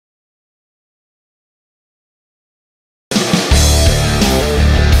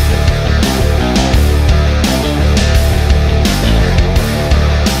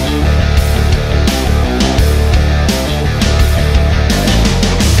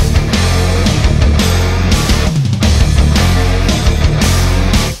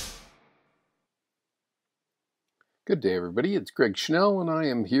Good day, everybody. It's Greg Schnell, and I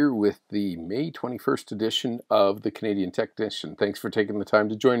am here with the May 21st edition of the Canadian Technician. Thanks for taking the time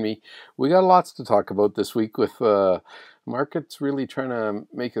to join me. We got lots to talk about this week with markets really trying to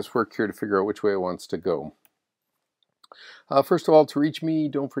make us work here to figure out which way it wants to go. First of all, to reach me,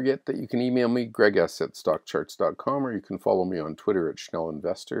 don't forget that you can email me, gregs@stockcharts.com, or you can follow me on Twitter at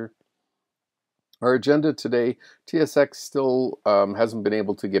SchnellInvestor. Our agenda today, TSX still hasn't been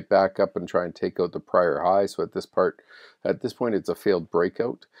able to get back up and try and take out the prior high. So at this point, it's a failed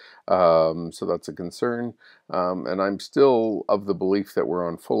breakout. So that's a concern. And I'm still of the belief that we're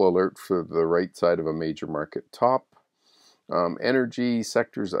on full alert for the right side of a major market top. Energy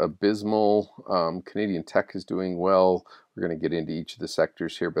sector's abysmal. Canadian tech is doing well. We're going to get into each of the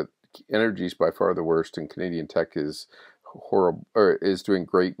sectors here, but energy is by far the worst, and Canadian tech is horrible, or is doing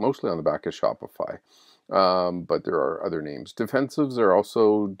great, mostly on the back of Shopify. But there are other names. Defensives are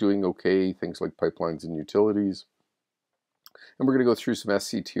also doing okay, things like pipelines and utilities. And we're going to go through some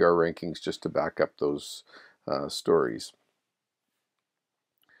SCTR rankings just to back up those stories.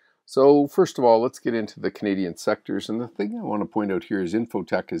 So first of all, let's get into the Canadian sectors. And the thing I want to point out here is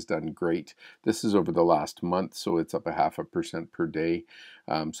Infotech has done great. This is over the last month, so it's up 0.5% per day.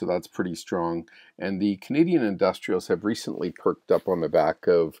 So that's pretty strong. And the Canadian industrials have recently perked up on the back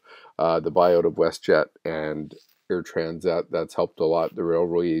of the buyout of WestJet and Air Transat. That's helped a lot. The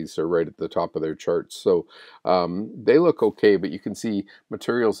railways are right at the top of their charts. So they look okay, but you can see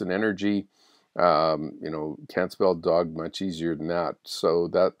materials and energy, can't spell dog much easier than that. So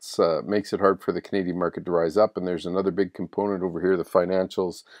that's makes it hard for the Canadian market to rise up. And there's another big component over here, the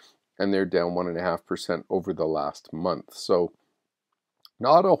financials, and they're down 1.5% over the last month. So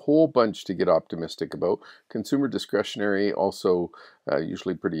not a whole bunch to get optimistic about. Consumer discretionary also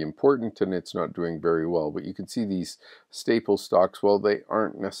usually pretty important, and it's not doing very well. But you can see these staple stocks, well, they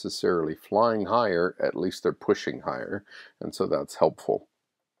aren't necessarily flying higher, at least they're pushing higher, and so that's helpful.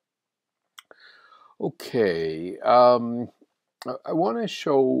 Okay, I want to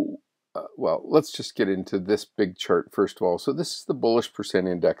show, well, let's just get into this big chart first of all. So this is the bullish percent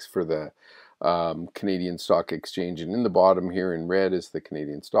index for the Canadian Stock Exchange, and in the bottom here in red is the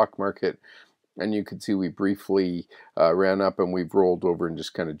Canadian stock market. And you can see we briefly ran up and we've rolled over and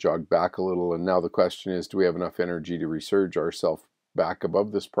just kind of jogged back a little. And now the question is, do we have enough energy to resurge ourselves back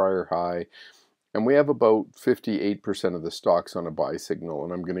above this prior high? And we have about 58% of the stocks on a buy signal,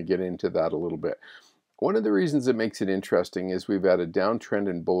 and I'm going to get into that a little bit. One of the reasons it makes it interesting is we've had a downtrend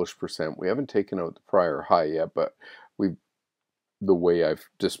in bullish percent. We haven't taken out the prior high yet, but the way I've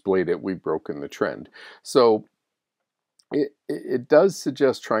displayed it, we've broken the trend. So it does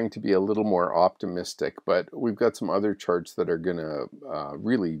suggest trying to be a little more optimistic, but we've got some other charts that are going to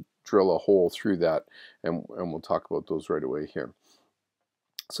really drill a hole through that, and we'll talk about those right away here.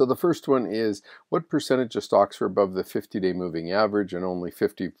 So the first one is, what percentage of stocks are above the 50-day moving average, and only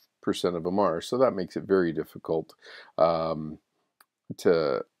 50% of them are. So that makes it very difficult to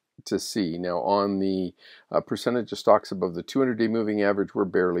see. Now on the percentage of stocks above the 200-day moving average, we're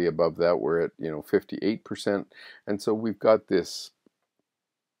barely above that. We're at 58%, and so we've got this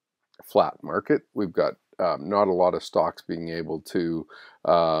flat market. We've got not a lot of stocks being able to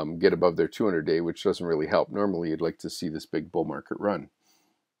get above their 200-day, which doesn't really help. Normally you'd like to see this big bull market run.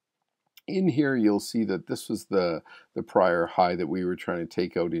 In here, you'll see that this was the prior high that we were trying to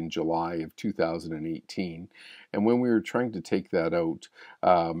take out in July of 2018. And when we were trying to take that out,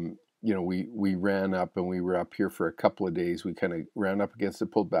 we ran up and we were up here for a couple of days. We kind of ran up against it,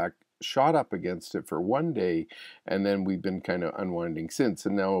 pulled back, shot up against it for one day, and then we've been kind of unwinding since.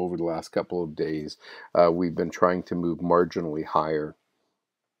 And now over the last couple of days, we've been trying to move marginally higher.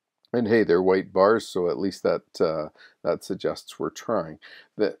 And hey, they're white bars, so at least that suggests we're trying.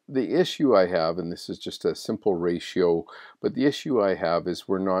 The issue I have, and this is just a simple ratio, but the issue I have is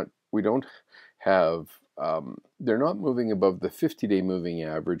we don't have, they're not moving above the 50-day moving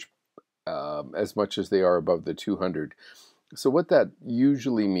average as much as they are above the 200. So what that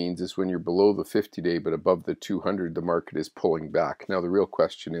usually means is when you're below the 50-day but above the 200, the market is pulling back. Now the real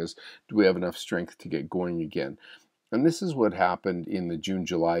question is, do we have enough strength to get going again? And this is what happened in the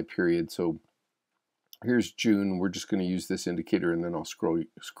June-July period. So here's June. We're just going to use this indicator, and then I'll scroll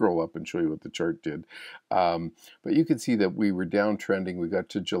up and show you what the chart did. But you can see that we were downtrending. We got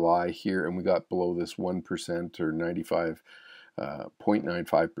to July here, and we got below this 1% or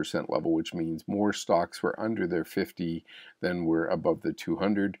 0.95% level, which means more stocks were under their 50 than were above the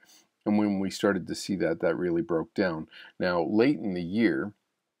 200. And when we started to see that, that really broke down. Now, late in the year,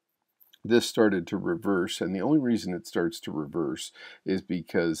 this started to reverse, and the only reason it starts to reverse is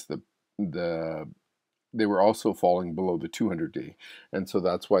because the they were also falling below the 200-day, and so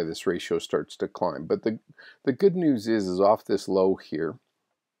that's why this ratio starts to climb. But the good news is off this low here,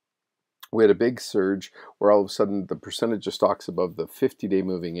 we had a big surge where all of a sudden the percentage of stocks above the 50-day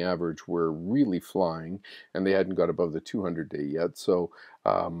moving average were really flying, and they hadn't got above the 200-day yet. So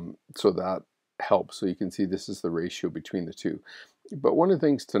so that helps. So you can see this is the ratio between the two. But one of the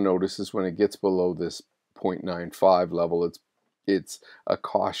things to notice is when it gets below this 0.95 level, it's a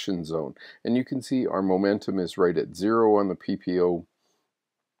caution zone. And you can see our momentum is right at 0 on the PPO.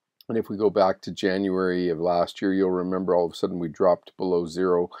 And if we go back to January of last year, you'll remember all of a sudden we dropped below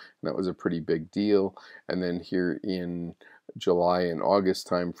 0, and that was a pretty big deal. And then here in July and August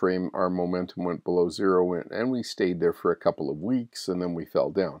time frame, our momentum went below 0, and we stayed there for a couple of weeks, and then we fell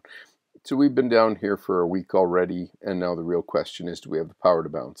down. So we've been down here for a week already, and now the real question is, do we have the power to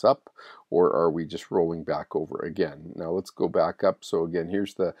bounce up, or are we just rolling back over again? Now let's go back up. So again,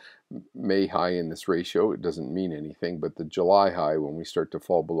 here's the May high in this ratio. It doesn't mean anything, but the July high, when we start to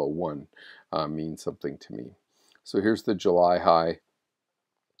fall below 1, means something to me. So here's the July high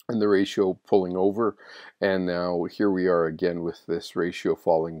and the ratio pulling over, and now here we are again with this ratio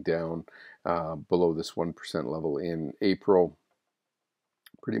falling down below this 1% level in April.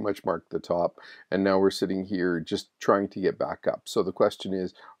 Pretty much marked the top, and now we're sitting here just trying to get back up. So the question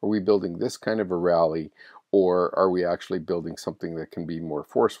is, are we building this kind of a rally, or are we actually building something that can be more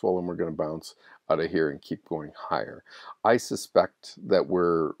forceful and we're going to bounce out of here and keep going higher? I suspect that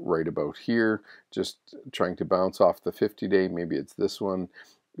we're right about here, just trying to bounce off the 50-day. Maybe it's this one,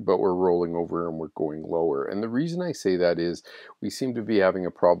 but we're rolling over and we're going lower. And the reason I say that is we seem to be having a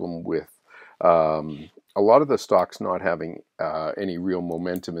problem with a lot of the stocks not having any real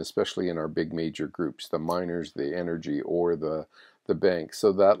momentum, especially in our big major groups, the miners, the energy, or the banks.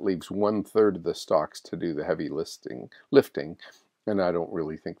 So that leaves 1/3 of the stocks to do the heavy lifting, and I don't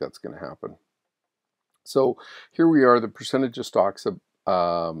really think that's going to happen. So here we are, the percentage of stocks of,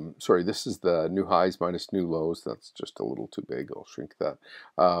 sorry, this is the new highs minus new lows. That's just a little too big. I'll shrink that.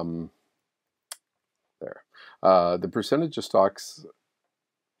 There. The percentage of stocks,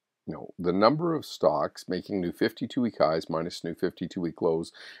 the number of stocks making new 52-week highs minus new 52-week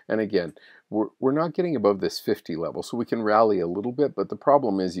lows. And again, we're not getting above this 50 level, so we can rally a little bit, but the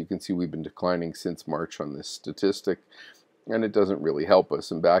problem is you can see we've been declining since March on this statistic, and it doesn't really help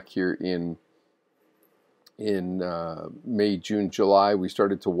us. And back here in May, June, July, we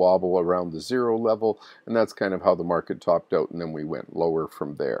started to wobble around the 0 level, and that's kind of how the market topped out, and then we went lower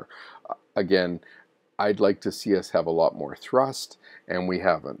from there. Again, I'd like to see us have a lot more thrust, and we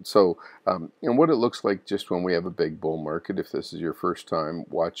haven't. So, and what it looks like just when we have a big bull market, if this is your first time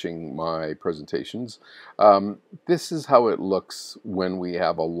watching my presentations, this is how it looks when we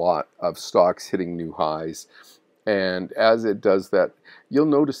have a lot of stocks hitting new highs. And as it does that, you'll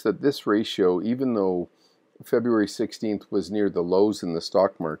notice that this ratio, even though February 16th was near the lows in the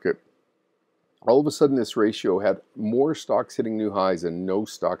stock market, all of a sudden this ratio had more stocks hitting new highs and no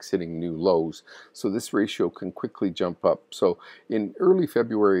stocks hitting new lows. So this ratio can quickly jump up. So in early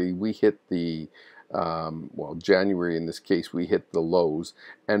February, we hit the, well, January in this case, we hit the lows.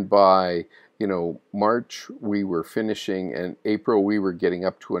 And by, March, we were finishing, and April, we were getting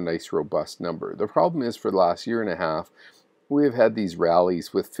up to a nice robust number. The problem is for the last year and a half, we have had these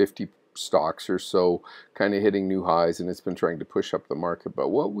rallies with 50 stocks or so kind of hitting new highs, and it's been trying to push up the market. But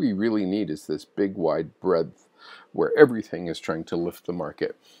what we really need is this big wide breadth where everything is trying to lift the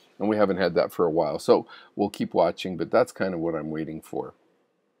market, and we haven't had that for a while. So we'll keep watching, but that's kind of what I'm waiting for.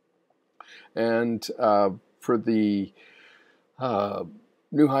 And for the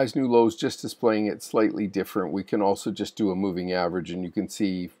new highs, new lows, just displaying it slightly different, we can also just do a moving average, and you can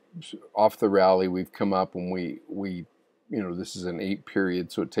see off the rally we've come up, and we this is an 8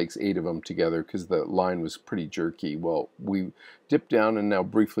 period, so it takes 8 of them together because the line was pretty jerky. Well, we dipped down, and now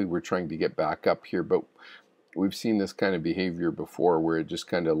briefly we're trying to get back up here, but we've seen this kind of behavior before where it just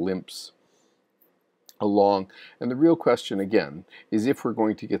kind of limps along. And the real question, again, is if we're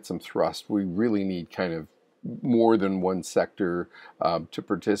going to get some thrust, we really need kind of more than one sector to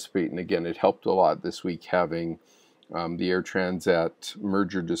participate. And again, it helped a lot this week having the Air Transat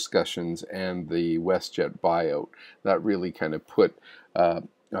merger discussions and the WestJet buyout. That really kind of put a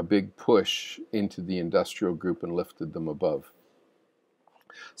big push into the industrial group and lifted them above.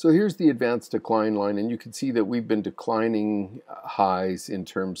 So here's the advanced decline line, and you can see that we've been declining highs in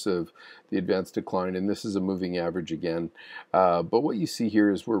terms of the advanced decline, and this is a moving average again. But what you see here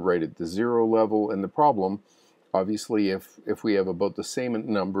is we're right at the 0 level, and the problem, obviously, if we have about the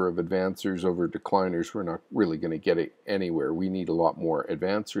same number of advancers over decliners, we're not really going to get it anywhere. We need a lot more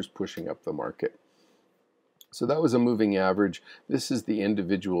advancers pushing up the market. So that was a moving average. This is the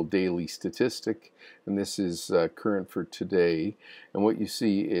individual daily statistic, and this is current for today. And what you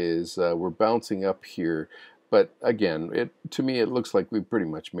see is we're bouncing up here, but again, to me it looks like we've pretty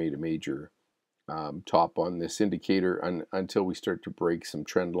much made a major top on this indicator until we start to break some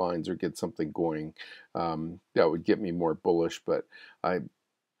trend lines or get something going. That would get me more bullish, but I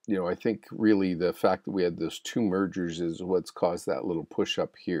think really the fact that we had those two mergers is what's caused that little push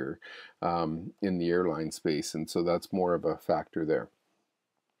up here in the airline space, and so that's more of a factor there.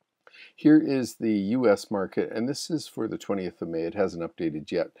 Here is the US market, and this is for the 20th of May. It hasn't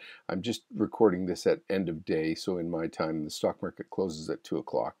updated yet. I'm just recording this at end of day, so in my time, the stock market closes at 2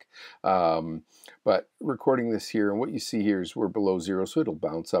 o'clock. But recording this here, and what you see here is we're below zero, so it'll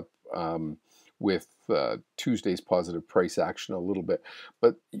bounce up with Tuesday's positive price action a little bit.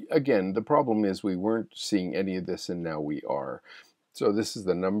 But again, the problem is we weren't seeing any of this, and now we are. So this is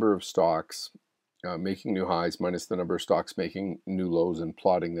the number of stocks making new highs minus the number of stocks making new lows and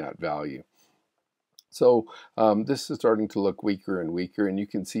plotting that value. So this is starting to look weaker and weaker, and you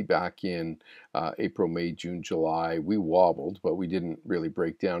can see back in April, May, June, July, we wobbled, but we didn't really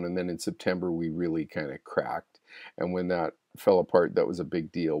break down. And then in September, we really kind of cracked. And when that fell apart, that was a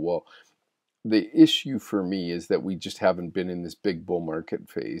big deal. Well, the issue for me is that we just haven't been in this big bull market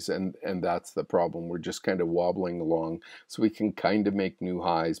phase, and that's the problem. We're just kind of wobbling along, so we can kind of make new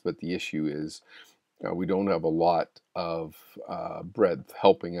highs, but the issue is we don't have a lot of breadth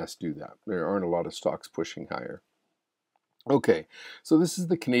helping us do that. There aren't a lot of stocks pushing higher. Okay, so this is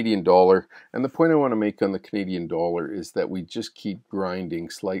the Canadian dollar, and the point I want to make on the Canadian dollar is that we just keep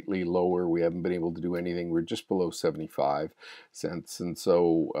grinding slightly lower. We haven't been able to do anything. We're just below 75 cents, and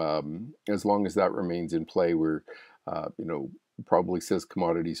so as long as that remains in play, we're, probably says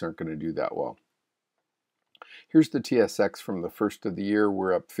commodities aren't going to do that well. Here's the TSX from the first of the year.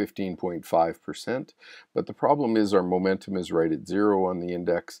 We're up 15.5%, but the problem is our momentum is right at zero on the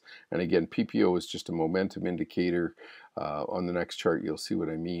index, and again, PPO is just a momentum indicator. On the next chart, you'll see what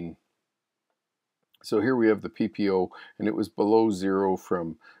I mean. So here we have the PPO, and it was below zero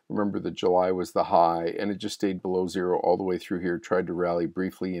from, remember the July was the high, and it just stayed below zero all the way through here, tried to rally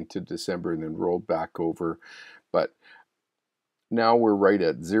briefly into December and then rolled back over. But now we're right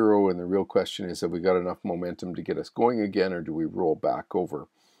at zero, and the real question is, have we got enough momentum to get us going again, or do we roll back over?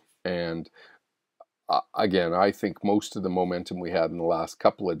 And again, I think most of the momentum we had in the last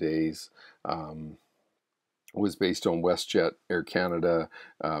couple of days was based on WestJet, Air Canada,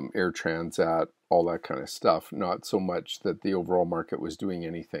 Air Transat, all that kind of stuff, not so much that the overall market was doing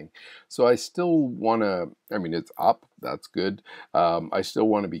anything. So I still want to, it's up, that's good. I still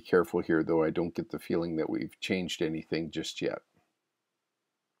want to be careful here, though I don't get the feeling that we've changed anything just yet.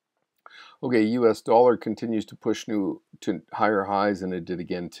 Okay, US dollar continues to push to higher highs, and it did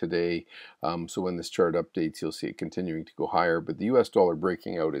again today. So when this chart updates, you'll see it continuing to go higher. But the US dollar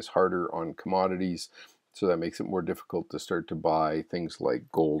breaking out is harder on commodities, so that makes it more difficult to start to buy things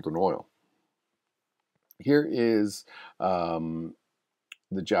like gold and oil. Here is the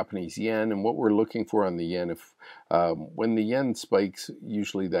Japanese yen, and what we're looking for on the yen. When the yen spikes,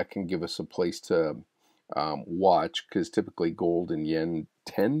 usually that can give us a place to watch, because typically gold and yen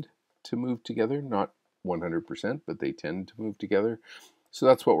tend to move together, not 100%, but they tend to move together. So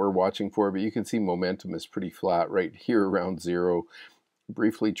that's what we're watching for. But you can see momentum is pretty flat right here around zero,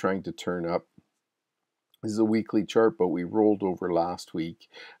 briefly trying to turn up. This is a weekly chart, but we rolled over last week.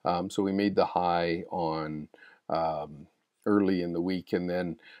 So we made the high on early in the week, and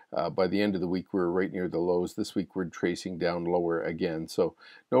then by the end of the week we were right near the lows. This week we're tracing down lower again. So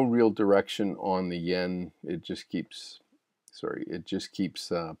no real direction on the yen. It just keeps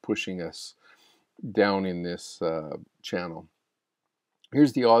pushing us down in this channel.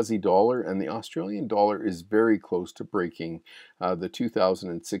 Here's the Aussie dollar, and the Australian dollar is very close to breaking the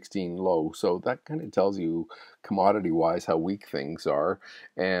 2016 low. So that kind of tells you commodity-wise how weak things are.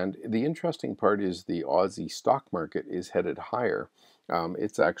 And the interesting part is the Aussie stock market is headed higher.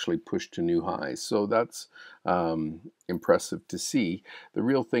 It's actually pushed to new highs. So that's impressive to see. The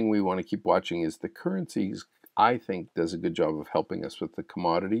real thing we want to keep watching is the currencies. I think does a good job of helping us with the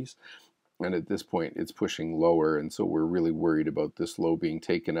commodities. And at this point, it's pushing lower, and so we're really worried about this low being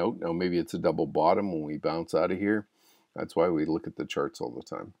taken out. Now, maybe it's a double bottom when we bounce out of here. That's why we look at the charts all the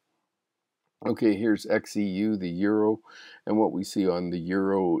time. Okay, here's XEU, the euro, and what we see on the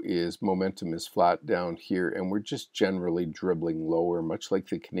euro is momentum is flat down here, and we're just generally dribbling lower, much like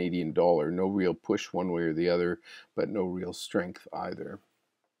the Canadian dollar. No real push one way or the other, but no real strength either.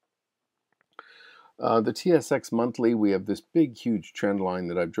 The TSX monthly, we have this big, huge trend line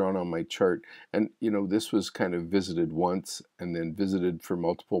that I've drawn on my chart. And, this was kind of visited once and then visited for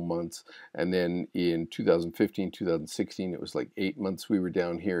multiple months. And then in 2015, 2016, it was like 8 months we were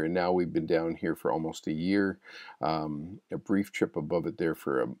down here. And now we've been down here for almost a year. A brief trip above it there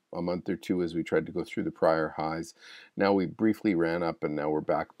for a month or two as we tried to go through the prior highs. Now we briefly ran up and now we're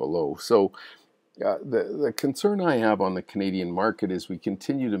back below. So the concern I have on the Canadian market is we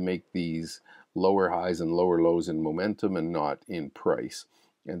continue to make these lower highs and lower lows in momentum and not in price.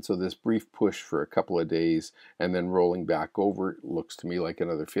 And so this brief push for a couple of days and then rolling back over looks to me like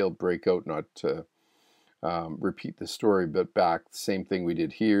another failed breakout, not to repeat the story, but back, the same thing we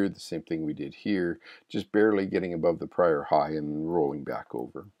did here, the same thing we did here, just barely getting above the prior high and rolling back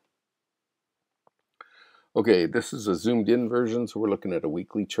over. Okay, this is a zoomed in version, so we're looking at a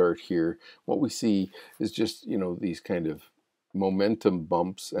weekly chart here. What we see is just, these kind of momentum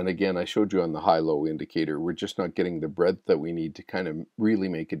bumps. And again, I showed you on the high-low indicator, we're just not getting the breadth that we need to kind of really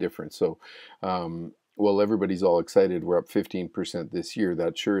make a difference. So, well, everybody's all excited. We're up 15% this year.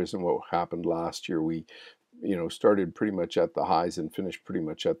 That sure isn't what happened last year. We, started pretty much at the highs and finished pretty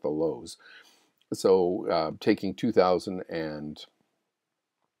much at the lows. So taking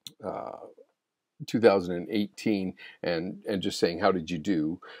 2018 and just saying how did you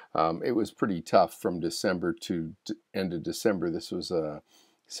do, it was pretty tough from December to end of December. This was a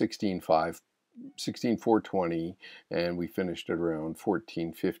 16,420 and we finished at around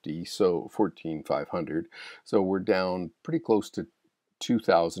 1450, so 14,500. So we're down pretty close to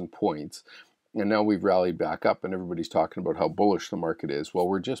 2,000 points. And now we've rallied back up and everybody's talking about how bullish the market is. Well,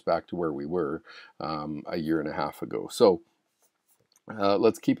 we're just back to where we were a year and a half ago. So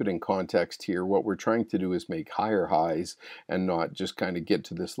let's keep it in context here. What we're trying to do is make higher highs and not just kind of get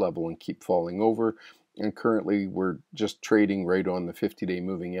to this level and keep falling over. And currently we're just trading right on the 50-day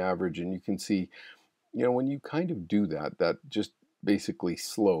moving average. And you can see, when you kind of do that, that just basically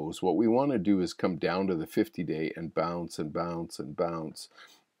slows. What we want to do is come down to the 50-day and bounce and bounce and bounce.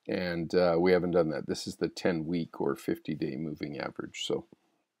 And we haven't done that. This is the 10-week or 50-day moving average. So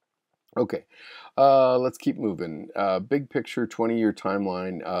okay, let's keep moving. Big picture 20-year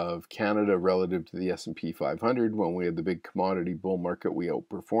timeline of Canada relative to the S&P 500. When we had the big commodity bull market, we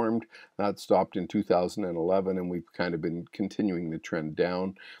outperformed. That stopped in 2011, and we've kind of been continuing the trend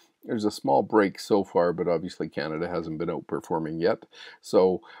down. There's a small break so far, but obviously Canada hasn't been outperforming yet.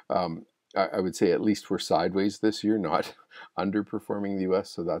 So I would say at least we're sideways this year, not underperforming the US,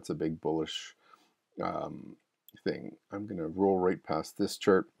 so that's a big bullish thing. I'm going to roll right past this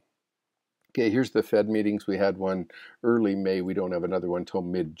chart. Okay, here's the Fed meetings. We had one early May. We don't have another one until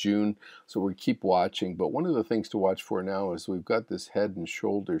mid-June, so we keep watching. But one of the things to watch for now is we've got this head and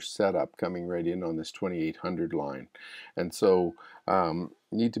shoulders setup coming right in on this 2800 line. And so you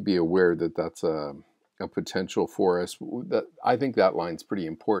need to be aware that that's a potential for us. I think that line's pretty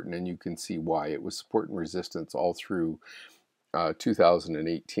important, and you can see why. It was support and resistance all through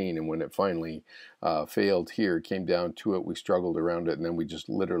 2018, and when it finally failed here, came down to it, we struggled around it, and then we just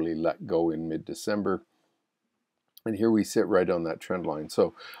literally let go in mid-December. And here we sit right on that trend line.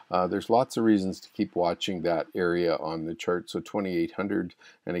 So there's lots of reasons to keep watching that area on the chart. So 2800,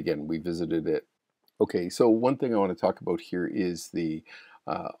 and again, we visited it. Okay, so one thing I want to talk about here is the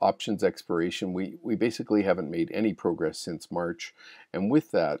options expiration. We basically haven't made any progress since March, and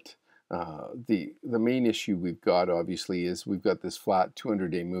with that, the main issue we've got obviously is we've got this flat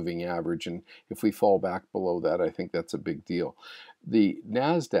 200-day moving average, and if we fall back below that, I think that's a big deal. The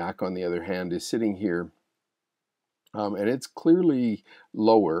NASDAQ, on the other hand, is sitting here, and it's clearly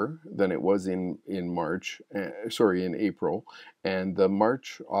lower than it was in March, in April, and the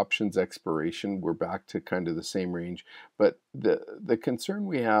March options expiration, we're back to kind of the same range. But the concern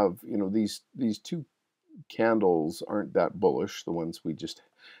we have, these two candles aren't that bullish, the ones we just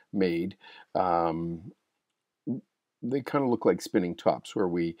made. They kind of look like spinning tops where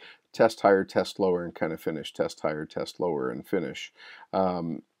we test higher, test lower, and kind of finish, test higher, test lower, and finish.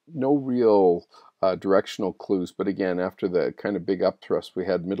 No real directional clues, but again, after the kind of big upthrust we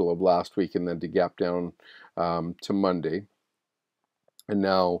had middle of last week and then to gap down to Monday, and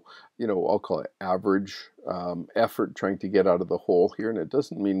now, I'll call it average effort trying to get out of the hole here. And it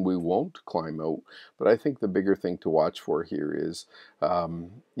doesn't mean we won't climb out, but I think the bigger thing to watch for here is,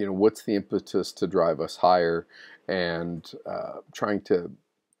 what's the impetus to drive us higher, and trying to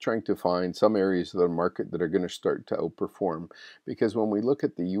find some areas of the market that are going to start to outperform. Because when we look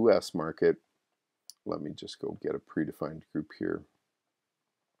at the US market, let me just go get a predefined group here.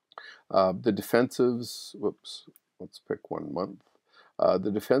 The defensives, let's pick 1 month.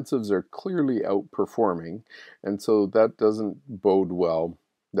 The defensives are clearly outperforming, and so that doesn't bode well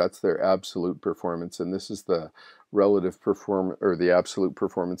That's their absolute performance, and this is the relative perform or the absolute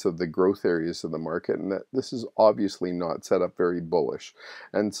performance of the growth areas of the market, and that this is obviously not set up very bullish.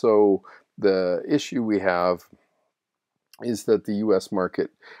 And so the issue we have is that the US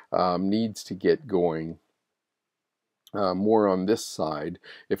market needs to get going more on this side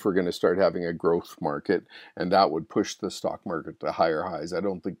if we're going to start having a growth market, and that would push the stock market to higher highs. I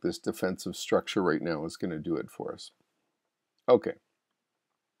don't think this defensive structure right now is going to do it for us. Okay.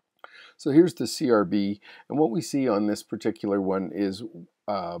 So here's the CRB, and what we see on this particular one is,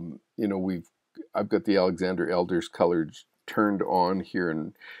 you know, I've got the Alexander Elders colors turned on here,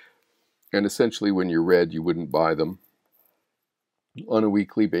 and essentially when you're red, you wouldn't buy them on a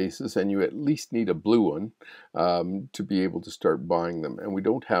weekly basis, and you at least need a blue one to be able to start buying them, and we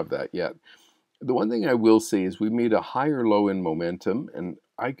don't have that yet. The one thing I will say is we made a higher low in momentum, and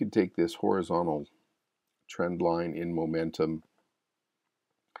I could take this horizontal trend line in momentum.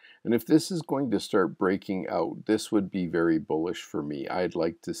 And if this is going to start breaking out, this would be very bullish for me. I'd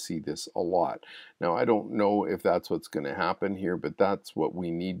like to see this a lot. Now, I don't know if that's what's going to happen here, but that's what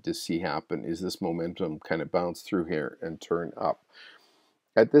we need to see happen, is this momentum kind of bounce through here and turn up.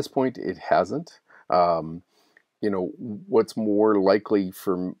 At this point, it hasn't. You know, what's more likely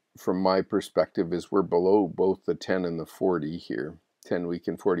from my perspective is we're below both the 10 and the 40 here. 10-week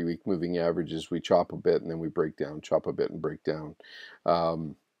and 40-week moving averages. We chop a bit and then we break down, chop a bit and break down.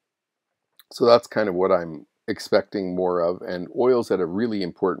 So that's kind of what I'm expecting more of. And oil's at a really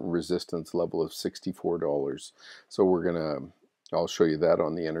important resistance level of $64. So I'll show you that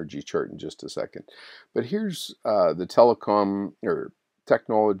on the energy chart in just a second. But here's the telecom or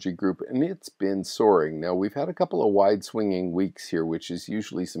technology group, and it's been soaring. Now, we've had a couple of wide swinging weeks here, which is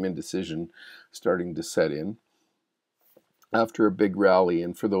usually some indecision starting to set in after a big rally.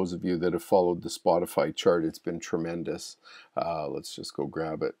 And for those of you that have followed the Spotify chart, it's been tremendous. Let's just go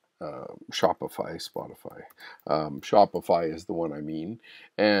grab it. Shopify is the one I mean.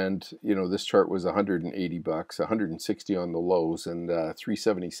 And you know, this chart was $180, 160 on the lows, and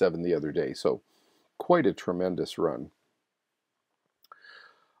 377 the other day. So quite a tremendous run.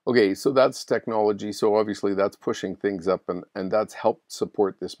 Okay, so that's technology. So obviously that's pushing things up, and that's helped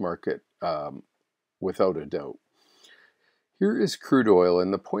support this market without a doubt. Here is crude oil,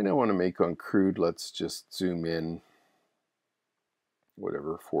 and the point I want to make on crude, let's just zoom in.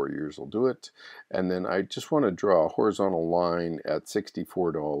 Whatever, 4 years will do it. And then I just want to draw a horizontal line at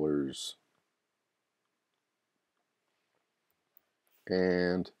 $64.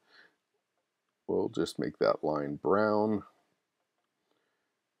 And we'll just make that line brown.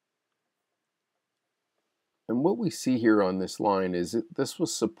 And what we see here on this line is this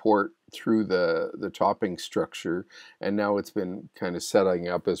was support through the topping structure, and now it's been kind of setting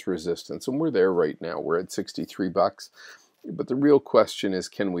up as resistance. And we're there right now. We're at $63. But the real question is,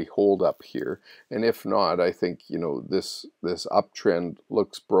 can we hold up here? And if not, I think, you know, this uptrend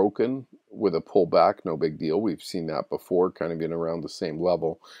looks broken with a pullback. No big deal. We've seen that before, kind of in around the same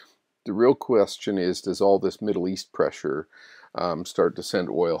level. The real question is, does all this Middle East pressure start to send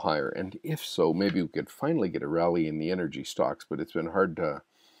oil higher? And if so, maybe we could finally get a rally in the energy stocks, but it's been hard to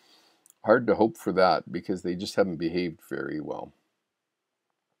hope for that because they just haven't behaved very well.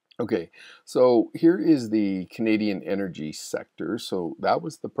 Okay, so here is the Canadian energy sector. So that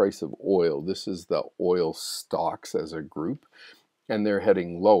was the price of oil. This is the oil stocks as a group, and they're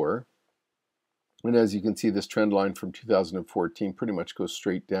heading lower. And as you can see, this trend line from 2014 pretty much goes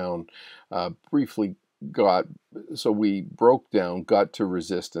straight down. Briefly so we broke down, got to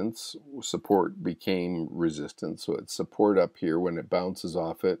resistance, support became resistance. So it's support up here. When it bounces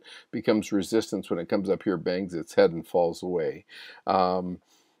off it, becomes resistance. When it comes up here, bangs its head and falls away.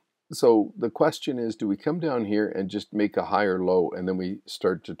 So the question is, do we come down here and just make a higher low and then we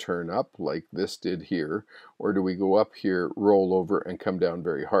start to turn up like this did here? Or do we go up here, roll over, and come down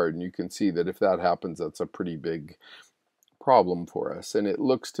very hard? And you can see that if that happens, that's a pretty big problem for us. And it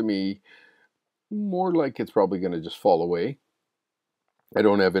looks to me more like it's probably going to just fall away. I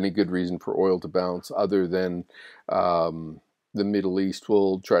don't have any good reason for oil to bounce other than the Middle East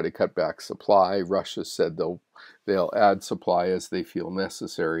will try to cut back supply. Russia said they'll add supply as they feel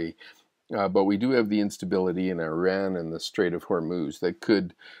necessary. But we do have the instability in Iran and the Strait of Hormuz that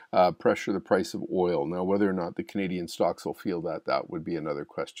could pressure the price of oil. Now, whether or not the Canadian stocks will feel that would be another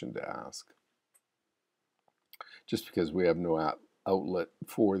question to ask. Just because we have no outlet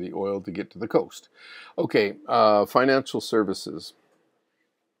for the oil to get to the coast. Okay, financial services.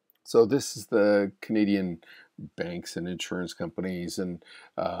 So this is the Canadian banks and insurance companies and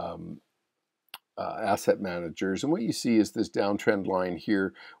asset managers. And what you see is this downtrend line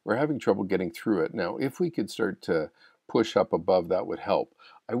here. We're having trouble getting through it. Now, if we could start to push up above that would help.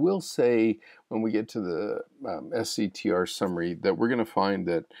 I will say when we get to the SCTR summary that we're going to find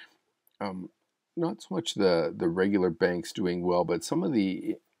that not so much the regular banks doing well, but some of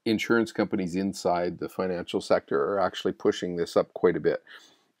the insurance companies inside the financial sector are actually pushing this up quite a bit,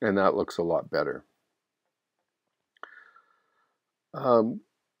 and that looks a lot better.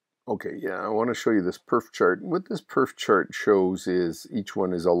 Okay, yeah, I want to show you this perf chart. What this perf chart shows is each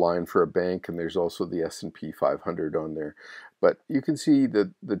one is a line for a bank, and there's also the S&P 500 on there. But you can see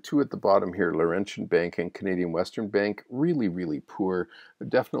that the two at the bottom here, Laurentian Bank and Canadian Western Bank, really, really poor,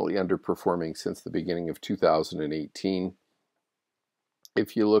 definitely underperforming since the beginning of 2018.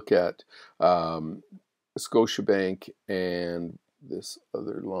 If you look at Scotiabank and this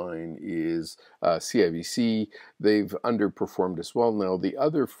other line is CIBC, they've underperformed as well. Now, the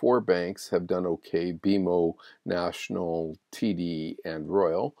other four banks have done okay: BMO, National, TD, and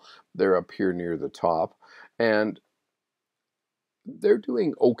Royal. They're up here near the top. And they're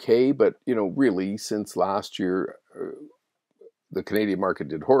doing okay, but, really, since last year, the Canadian market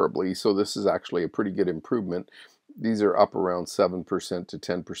did horribly, so this is actually a pretty good improvement. These are up around 7% to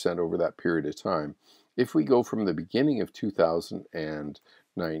 10% over that period of time. If we go from the beginning of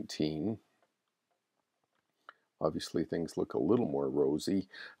 2019, obviously things look a little more rosy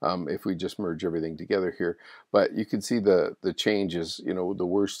if we just merge everything together here. But you can see the changes. The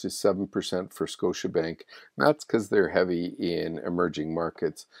worst is 7% for Scotiabank. That's because they're heavy in emerging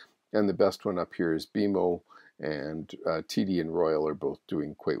markets. And the best one up here is BMO, and TD and Royal are both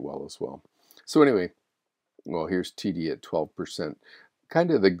doing quite well as well. So anyway, well, here's TD at 12%. Kind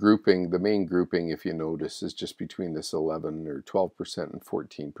of the grouping, the main grouping, if you notice, is just between this 11 or 12% and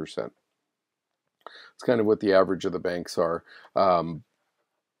 14%. It's kind of what the average of the banks are. But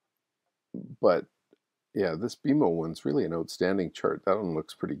yeah, this BMO one's really an outstanding chart. That one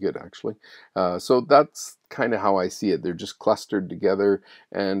looks pretty good, actually. So that's kind of how I see it. They're just clustered together,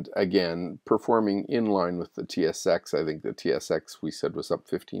 and again, performing in line with the TSX. I think the TSX, we said, was up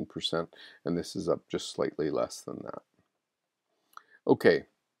 15%, and this is up just slightly less than that. Okay.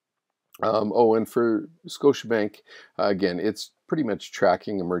 And for Scotiabank, again, it's pretty much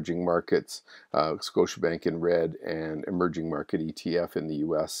tracking emerging markets, Scotiabank in red, and emerging market ETF in the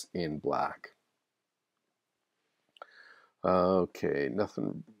US in black. Okay,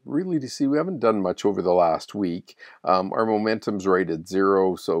 nothing really to see. We haven't done much over the last week. Our momentum's right at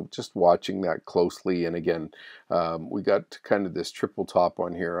 0, so just watching that closely. And again, we got kind of this triple top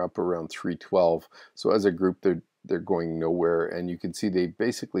on here up around 312. So as a group, they're going nowhere, and you can see they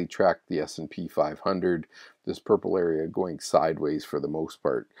basically track the S&P 500, this purple area going sideways for the most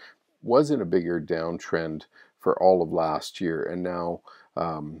part. Was in a bigger downtrend for all of last year, and now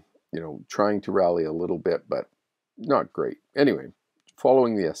trying to rally a little bit, but not great. Anyway,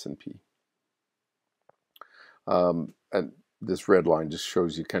 following the S&P. And this red line just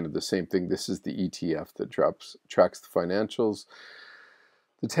shows you kind of the same thing. This is the ETF that tracks the financials.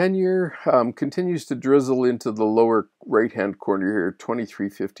 The 10-year continues to drizzle into the lower right-hand corner here.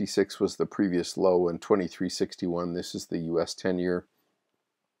 23.56 was the previous low, and 23.61. This is the US 10-year.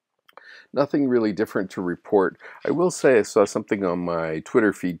 Nothing really different to report. I will say I saw something on my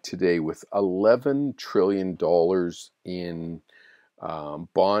Twitter feed today with $11 trillion in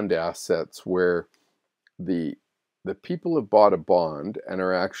bond assets, where the people have bought a bond and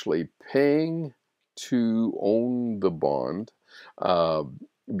are actually paying to own the bond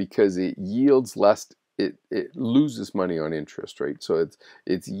because it yields less. It loses money on interest, right? So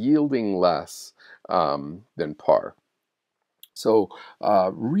it's yielding less than par. So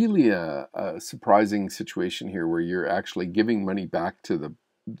really a surprising situation here, where you're actually giving money back to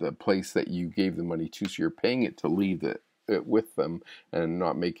the place that you gave the money to. So you're paying it to leave it with them and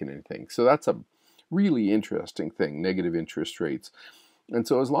not making anything. So that's a really interesting thing, negative interest rates. And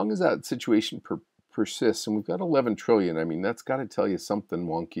so as long as that situation persists, and we've got 11 trillion, I mean, that's got to tell you something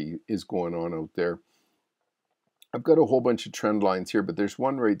wonky is going on out there. I've got a whole bunch of trend lines here, but there's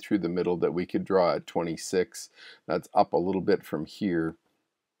one right through the middle that we could draw at 26. That's up a little bit from here.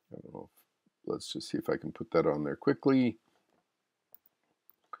 I don't know. Let's just see if I can put that on there quickly.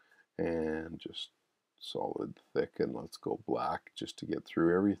 And just solid thick, and let's go black just to get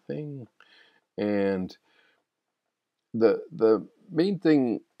through everything. And the main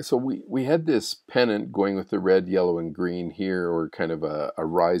thing, so we had this pennant going with the red, yellow, and green here, or kind of a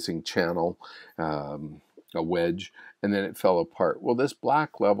rising channel, a wedge, and then it fell apart. Well, this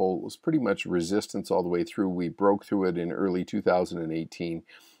black level was pretty much resistance all the way through. We broke through it in early 2018.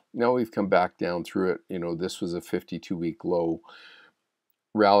 Now we've come back down through it. This was a 52-week low,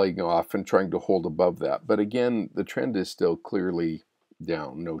 rallying off and trying to hold above that. But again, the trend is still clearly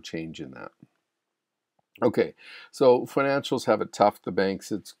down, no change in that. Okay, so financials have it tough. The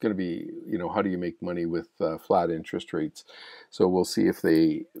banks, it's going to be, how do you make money with flat interest rates? So we'll see if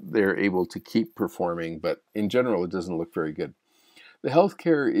they're able to keep performing, but in general, it doesn't look very good. The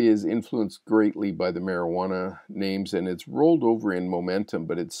healthcare is influenced greatly by the marijuana names, and it's rolled over in momentum,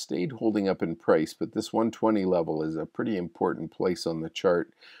 but it's stayed holding up in price. But this 120 level is a pretty important place on the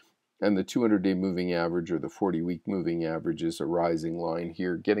chart. And the 200-day moving average or the 40-week moving average is a rising line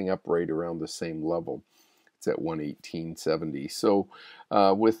here, getting up right around the same level. It's at 118.70. So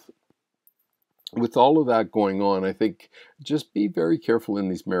with all of that going on, I think just be very careful in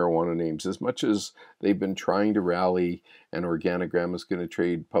these marijuana names. As much as they've been trying to rally, and Organigram is going to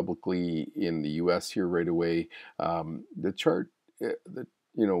trade publicly in the U.S. here right away, the chart,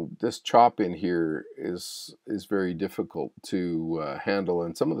 this chop in here is very difficult to handle,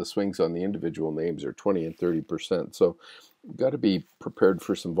 and some of the swings on the individual names are 20 and 30%. So you've got to be prepared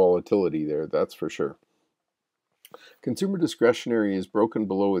for some volatility there, that's for sure. Consumer discretionary is broken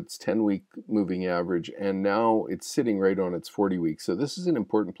below its 10-week moving average, and now it's sitting right on its 40-week. So this is an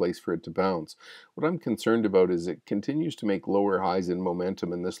important place for it to bounce. What I'm concerned about is it continues to make lower highs in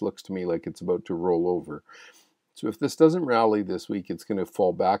momentum, and this looks to me like it's about to roll over. So if this doesn't rally this week, it's going to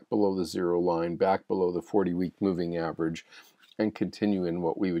fall back below the zero line, back below the 40-week moving average, and continue in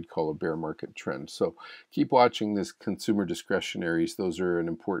what we would call a bear market trend. So keep watching this consumer discretionaries. Those are an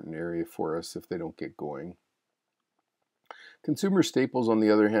important area for us if they don't get going. Consumer staples, on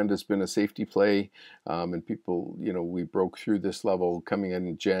the other hand, has been a safety play, and people, we broke through this level coming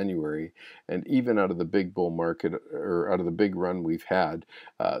in January, and even out of the big bull market or out of the big run we've had,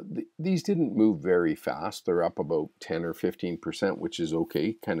 these didn't move very fast. They're up about 10 or 15%, which is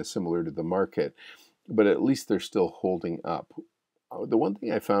okay, kind of similar to the market, but at least they're still holding up. The one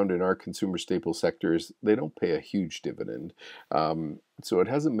thing I found in our consumer staple sector is they don't pay a huge dividend. So it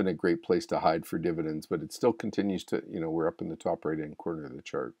hasn't been a great place to hide for dividends, but it still continues to, we're up in the top right-hand corner of the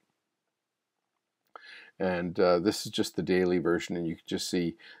chart. And this is just the daily version, and you can just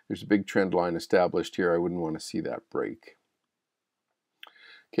see there's a big trend line established here. I wouldn't want to see that break.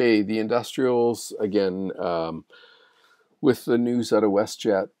 Okay, the industrials, again, with the news out of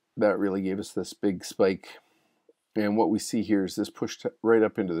WestJet, that really gave us this big spike. And what we see here is this pushed right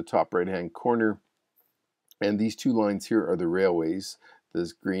up into the top right-hand corner. And these two lines here are the railways,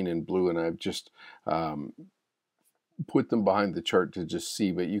 this green and blue, and I've just put them behind the chart to just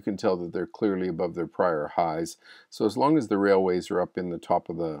see, but you can tell that they're clearly above their prior highs. So as long as the railways are up in the top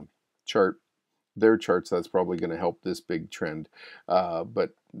of the chart, their charts, that's probably going to help this big trend. But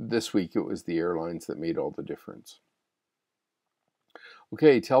this week it was the airlines that made all the difference.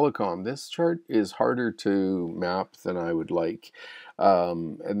 Okay, telecom. This chart is harder to map than I would like.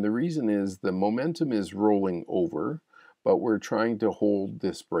 And the reason is the momentum is rolling over, but we're trying to hold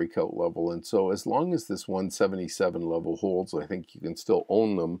this breakout level. And so as long as this 177 level holds, I think you can still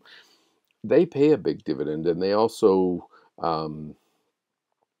own them. They pay a big dividend, and they also are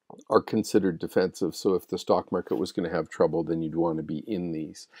considered defensive. So if the stock market was going to have trouble, then you'd want to be in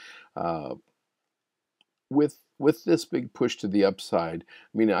these. With this big push to the upside,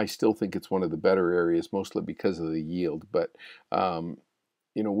 I mean, I still think it's one of the better areas, mostly because of the yield. But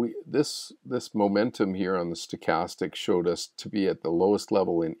this momentum here on the stochastic showed us to be at the lowest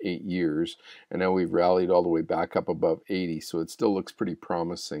level in 8 years, and now we've rallied all the way back up above 80. So it still looks pretty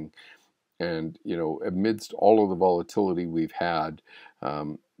promising. And amidst all of the volatility we've had,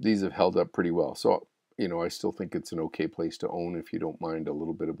 these have held up pretty well. So I still think it's an okay place to own if you don't mind a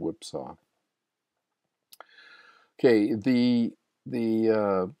little bit of whipsaw. Okay, the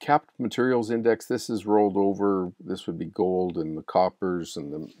capped materials index, this is rolled over. This would be gold and the coppers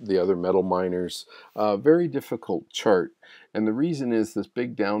and the other metal miners. Very difficult chart. And the reason is this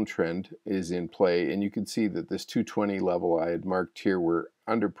big downtrend is in play. And you can see that this 220 level I had marked here, we're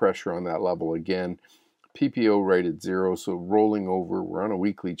under pressure on that level again. PPO right at 0, so rolling over. We're on a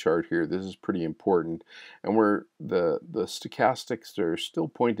weekly chart here. This is pretty important. And the stochastics are still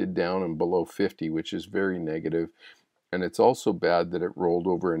pointed down and below 50, which is very negative. And it's also bad that it rolled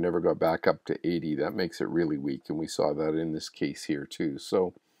over and never got back up to 80. That makes it really weak, and we saw that in this case here too.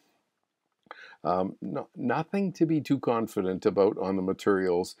 So nothing to be too confident about on the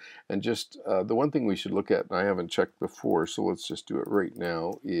materials. And just the one thing we should look at, and I haven't checked before, so let's just do it right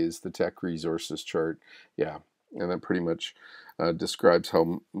now, is the tech resources chart. Yeah, and that pretty much describes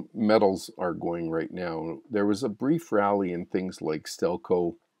how metals are going right now. There was a brief rally in things like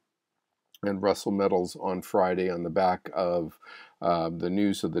Stelco and Russell Metals on Friday on the back of the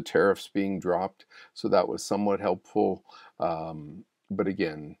news of the tariffs being dropped. So that was somewhat helpful. But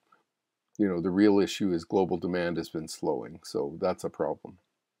again, the real issue is global demand has been slowing. So that's a problem.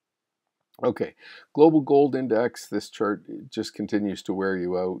 Okay, global gold index, this chart just continues to wear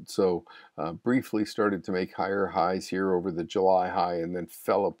you out. So briefly started to make higher highs here over the July high and then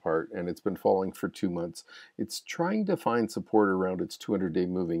fell apart, and it's been falling for 2 months. It's trying to find support around its 200-day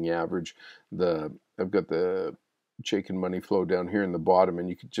moving average. I've got the Chaikin money flow down here in the bottom, and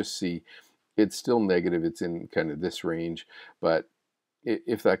you can just see it's still negative. It's in kind of this range, but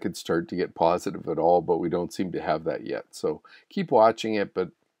if that could start to get positive at all, but we don't seem to have that yet. So keep watching it, but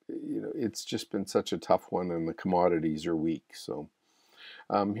it's just been such a tough one, and the commodities are weak. So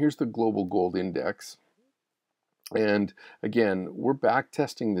here's the global gold index. And again, we're back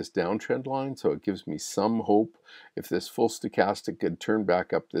testing this downtrend line, so it gives me some hope. If this full stochastic could turn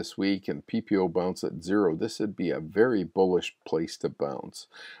back up this week and PPO bounce at 0, this would be a very bullish place to bounce.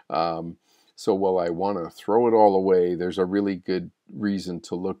 So while I want to throw it all away, there's a really good reason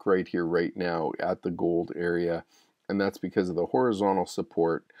to look right here, right now at the gold area, and that's because of the horizontal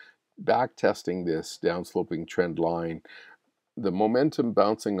support back testing this downsloping trend line. The momentum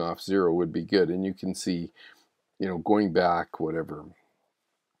bouncing off 0 would be good, and you can see, going back, whatever,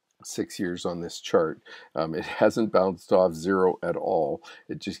 6 years on this chart, it hasn't bounced off 0 at all.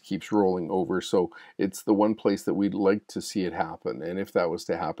 It just keeps rolling over. So it's the one place that we'd like to see it happen. And if that was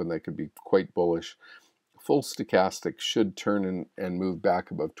to happen, that could be quite bullish. Full stochastic should turn and move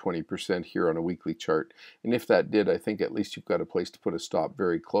back above 20% here on a weekly chart. And if that did, I think at least you've got a place to put a stop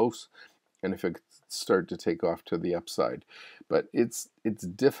very close. And if it start to take off to the upside. But it's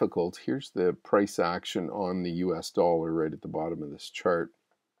difficult. Here's the price action on the US dollar right at the bottom of this chart.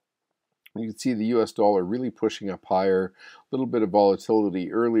 You can see the US dollar really pushing up higher, a little bit of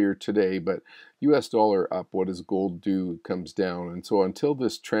volatility earlier today, but US dollar up, what does gold do? It comes down. And so until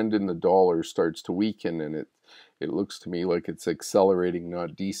this trend in the dollar starts to weaken, and it looks to me like it's accelerating,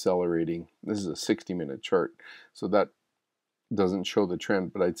 not decelerating. This is a 60-minute chart, so that doesn't show the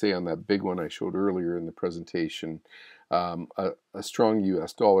trend, but I'd say on that big one I showed earlier in the presentation, a strong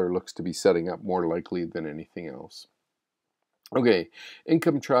US dollar looks to be setting up more likely than anything else. Okay,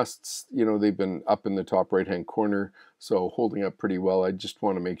 income trusts, they've been up in the top right-hand corner, so holding up pretty well. I just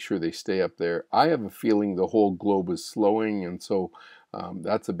want to make sure they stay up there. I have a feeling the whole globe is slowing, and so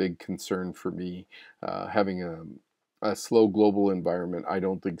that's a big concern for me. Having a slow global environment, I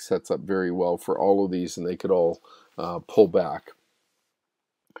don't think sets up very well for all of these, and they could all pull back.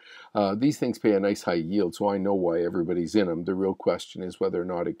 These things pay a nice high yield, so I know why everybody's in them. The real question is whether or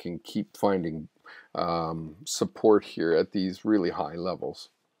not it can keep finding support here at these really high levels.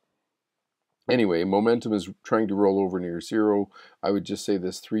 Anyway, momentum is trying to roll over near 0. I would just say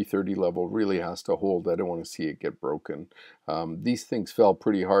this 330 level really has to hold. I don't want to see it get broken. These things fell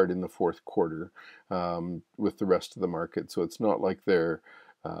pretty hard in the fourth quarter with the rest of the market, so it's not like they're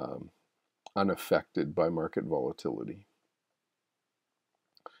unaffected by market volatility.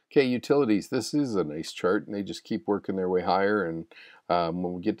 Okay, utilities. This is a nice chart, and they just keep working their way higher. And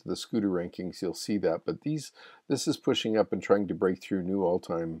when we get to the scooter rankings, you'll see that. But this is pushing up and trying to break through new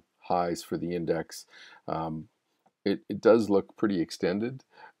all-time highs for the index. It does look pretty extended,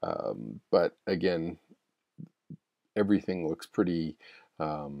 but again, everything looks pretty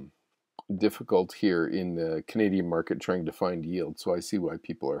difficult here in the Canadian market trying to find yield. So I see why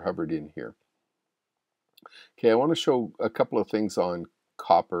people are hovered in here. Okay, I want to show a couple of things on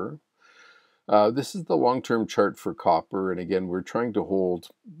copper. This is the long-term chart for copper, and again, we're trying to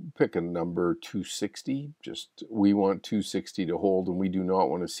pick a number 260. We want 260 to hold, and we do not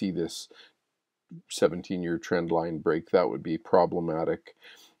want to see this 17-year trend line break. That would be problematic.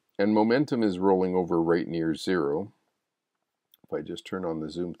 And momentum is rolling over right near 0. If I just turn on the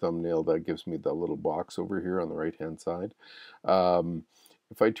zoom thumbnail, that gives me the little box over here on the right-hand side.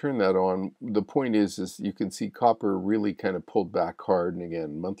 If I turn that on, the point is you can see copper really kind of pulled back hard, and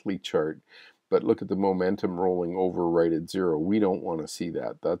again, monthly chart, but look at the momentum rolling over right at 0. We don't want to see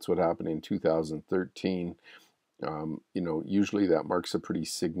that. That's what happened in 2013. Usually that marks a pretty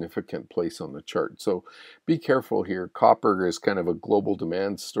significant place on the chart. So be careful here. Copper is kind of a global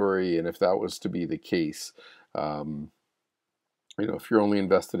demand story, and if that was to be the case, if you're only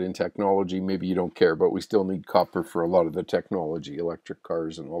invested in technology, maybe you don't care, but we still need copper for a lot of the technology, electric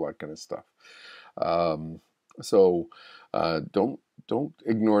cars and all that kind of stuff. So don't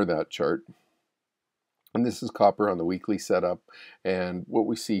ignore that chart. And this is copper on the weekly setup. And what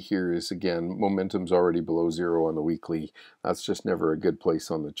we see here is, again, momentum's already below 0 on the weekly. That's just never a good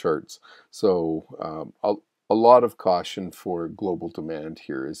place on the charts. So a lot of caution for global demand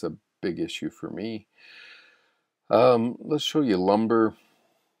here is a big issue for me. Let's show you lumber.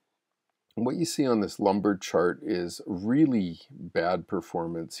 And what you see on this lumber chart is really bad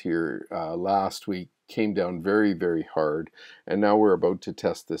performance here. Last week came down very, very hard, and now we're about to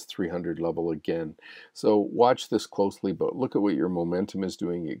test this 300 level again. So watch this closely, but look at what your momentum is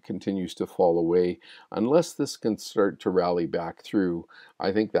doing. It continues to fall away. Unless this can start to rally back through,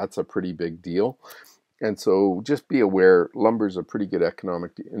 I think that's a pretty big deal. And so just be aware, lumber is a pretty good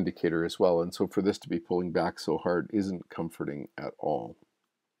economic indicator as well. And so for this to be pulling back so hard isn't comforting at all.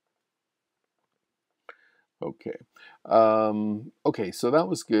 Okay. Okay, so that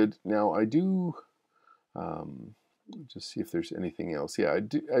was good. Now I do just see if there's anything else. Yeah,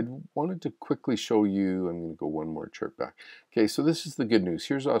 I wanted to quickly show you. I'm going to go one more chart back. Okay, so this is the good news.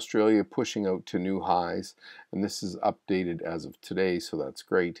 Here's Australia pushing out to new highs, and this is updated as of today, so that's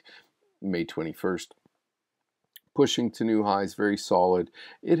great. May 21st. Pushing to new highs, very solid.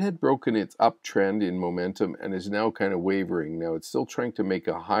 It had broken its uptrend in momentum and is now kind of wavering. Now it's still trying to make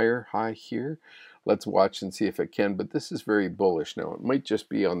a higher high here. Let's watch and see if it can, but this is very bullish. Now it might just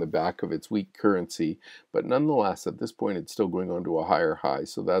be on the back of its weak currency, but nonetheless at this point it's still going on to a higher high,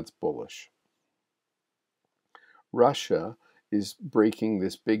 so that's bullish. Russia is breaking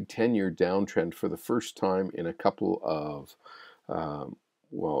this big 10-year downtrend for the first time in a couple of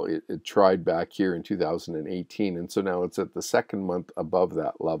well, it tried back here in 2018, and so now it's at the second month above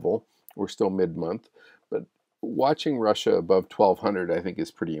that level. We're still mid-month, but watching Russia above 1200 I think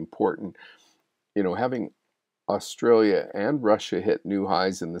is pretty important. You know, having Australia and Russia hit new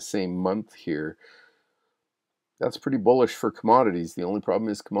highs in the same month here, that's pretty bullish for commodities. The only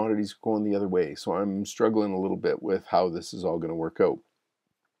problem is commodities are going the other way, so I'm struggling a little bit with how this is all going to work out.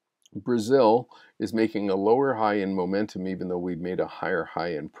 Brazil is making a lower high in momentum even though we've made a higher high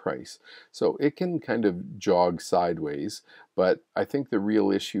in price. So it can kind of jog sideways, but I think the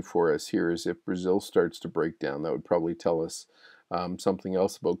real issue for us here is if Brazil starts to break down, that would probably tell us something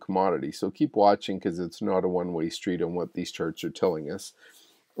else about commodity. So keep watching because it's not a one-way street on what these charts are telling us.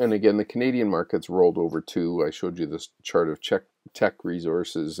 And again, the Canadian market's rolled over too. I showed you this chart of tech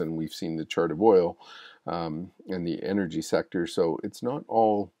resources, and we've seen the chart of oil and the energy sector. So it's not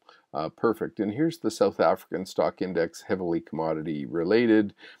all perfect. And here's the South African stock index, heavily commodity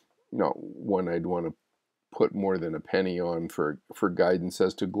related. Not one I'd want to put more than a penny on for guidance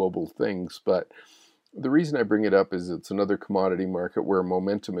as to global things. But the reason I bring it up is it's another commodity market where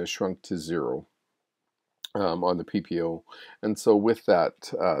momentum has shrunk to zero on the PPO. And so with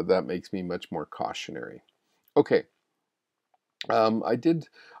that, that makes me much more cautionary. Okay.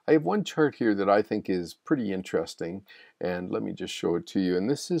 I have one chart here that I think is pretty interesting, and let me just show it to you. And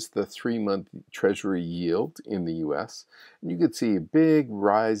this is the 3-month Treasury yield in the US. And you can see a big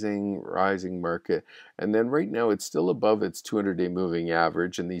rising market. And then right now it's still above its 200-day moving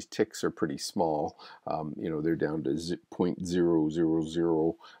average, and these ticks are pretty small. You know, they're down to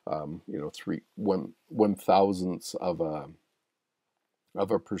 0.000, you know, 1/1000th of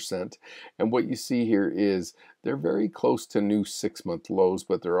a percent. And what you see here is they're very close to new 6-month lows,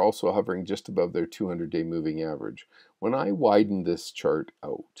 but they're also hovering just above their 200-day moving average. When I widen this chart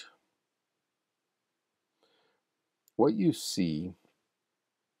out, what you see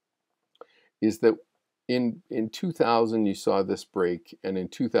is that in 2000 you saw this break, and in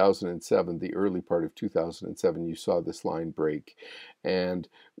 2007, the early part of 2007, you saw this line break, and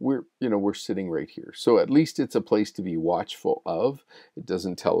we're sitting right here. So at least it's a place to be watchful of. It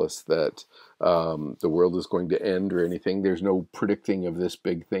doesn't tell us that the world is going to end or anything. There's no predicting of this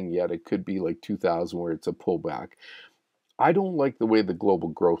big thing yet. It could be like 2000 where it's a pullback. I don't like the way the global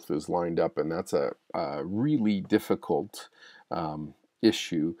growth is lined up, and that's a really difficult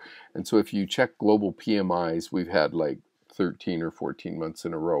issue. And so if you check global PMIs, we've had like 13 or 14 months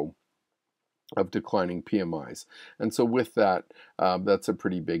in a row of declining PMIs. And so with that, that's a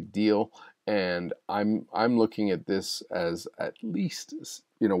pretty big deal. And I'm looking at this as at least,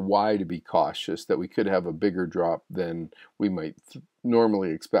 why to be cautious, that we could have a bigger drop than we might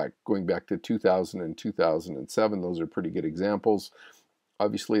normally expect. Going back to 2000 and 2007, those are pretty good examples.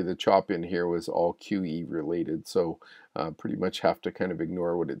 Obviously, the chop in here was all QE related, so pretty much have to kind of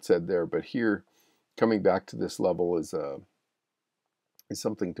ignore what it said there. But here, coming back to this level is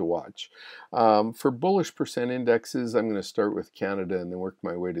something to watch. For bullish percent indexes, I'm going to start with Canada and then work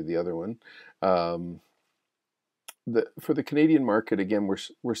my way to the other one. For the Canadian market, again,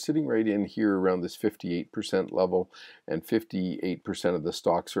 we're sitting right in here around this 58% level, and 58% of the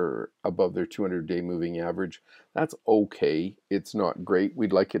stocks are above their 200-day moving average. That's okay. It's not great.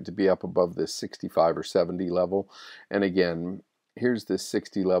 We'd like it to be up above this 65 or 70 level. And again, here's this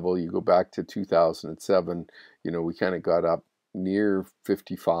 60 level. You go back to 2007, we kind of got up near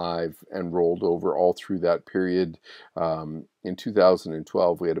 55 and rolled over all through that period. In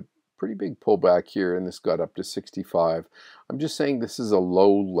 2012, we had a pretty big pullback here, and this got up to 65. I'm just saying this is a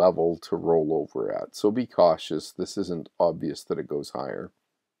low level to roll over at, so be cautious. This isn't obvious that it goes higher.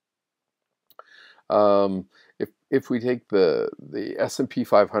 If we take the S&P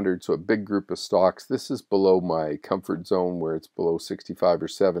 500, so a big group of stocks, this is below my comfort zone where it's below 65 or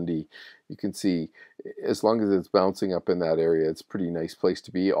 70. You can see as long as it's bouncing up in that area, it's a pretty nice place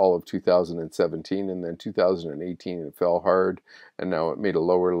to be all of 2017, and then 2018 it fell hard, and now it made a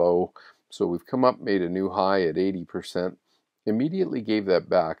lower low. So we've come up, made a new high at 80%, immediately gave that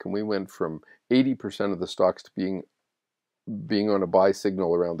back, and we went from 80% of the stocks to being on a buy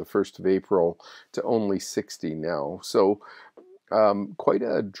signal around the 1st of April to only 60 now. So quite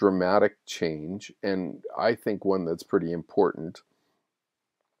a dramatic change, and I think one that's pretty important.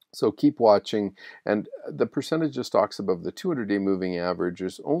 So keep watching, and the percentage of stocks above the 200-day moving average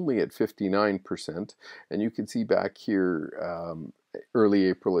is only at 59%, and you can see back here early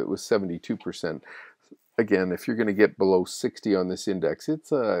April it was 72%. Again, if you're going to get below 60 on this index,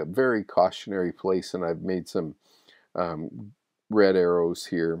 it's a very cautionary place, and I've made some red arrows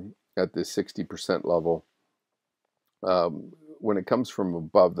here at this 60% level. When it comes from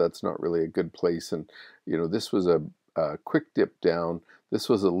above, that's not really a good place, and this was a quick dip down, this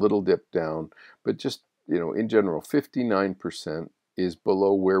was a little dip down, but just in general 59% is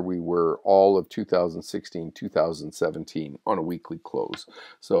below where we were all of 2016 2017 on a weekly close.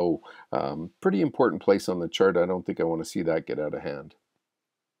 So pretty important place on the chart. I don't think I want to see that get out of hand.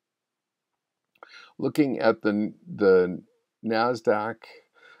 Looking at the NASDAQ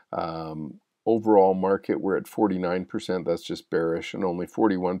overall market, we're at 49%. That's just bearish, and only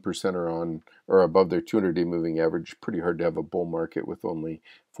 41% are on or above their 200-day moving average. Pretty hard to have a bull market with only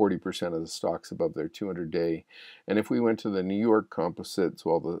 40% of the stocks above their 200-day. And if we went to the New York composite, so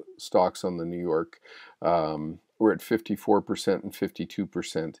all the stocks on the New York, we're at 54% and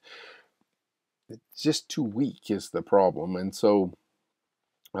 52%. It's just too weak is the problem, and so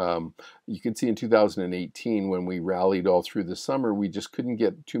you can see in 2018 when we rallied all through the summer, we just couldn't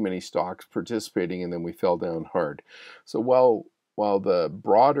get too many stocks participating, and then we fell down hard. So while the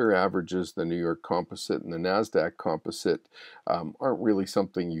broader averages, the New York composite and the NASDAQ composite, aren't really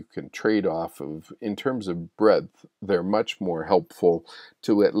something you can trade off of, in terms of breadth, they're much more helpful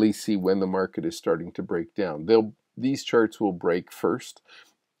to at least see when the market is starting to break down. These charts will break first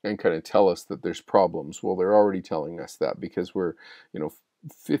and kind of tell us that there's problems. Well, they're already telling us that, because we're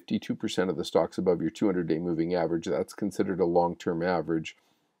 52% of the stocks above your 200-day moving average. That's considered a long-term average.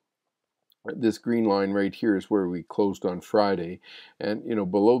 This green line right here is where we closed on Friday, and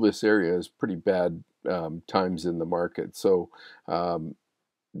below this area is pretty bad times in the market. So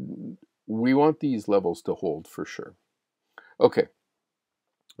we want these levels to hold for sure. Okay,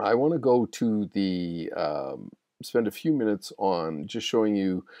 I want to go to the spend a few minutes on just showing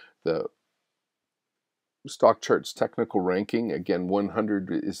you the StockCharts technical ranking. Again,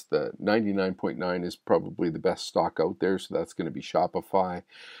 100 is the 99.9 is probably the best stock out there, so that's going to be Shopify.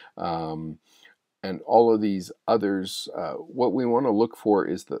 And all of these others, what we want to look for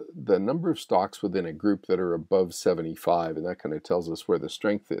is the number of stocks within a group that are above 75, and that kind of tells us where the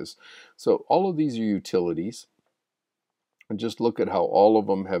strength is. So all of these are utilities. And just look at how all of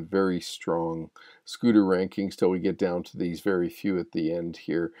them have very strong scooter rankings till we get down to these very few at the end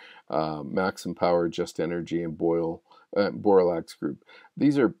here. Maxim Power, Just Energy, and Borlaug's Group.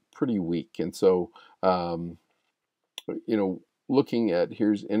 These are pretty weak. And so, looking at,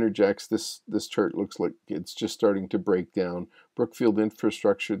 here's Interjex, this chart looks like it's just starting to break down. Brookfield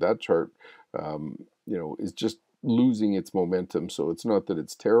Infrastructure, that chart, is just losing its momentum. So it's not that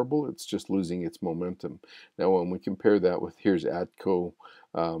it's terrible, it's just losing its momentum. Now when we compare that with, here's Atco,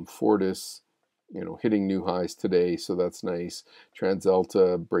 Fortis, hitting new highs today, so that's nice.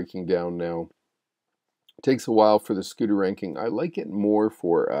 TransAlta breaking down now. It takes a while for the scooter ranking. I like it more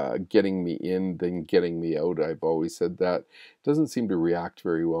for getting me in than getting me out. I've always said that. It doesn't seem to react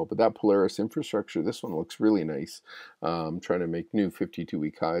very well, but that Polaris Infrastructure, this one looks really nice. Trying to make new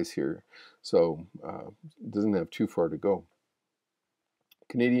 52-week highs here, so it doesn't have too far to go.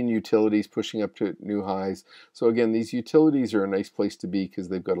 Canadian Utilities pushing up to new highs. So again, these utilities are a nice place to be because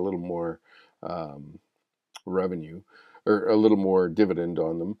they've got a little more revenue, or a little more dividend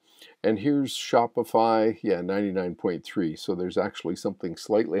on them. And here's Shopify, yeah, 99.3. So there's actually something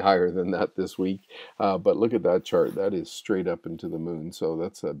slightly higher than that this week. But look at that chart. That is straight up into the moon. So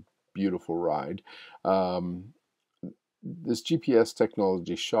that's a beautiful ride. This GPS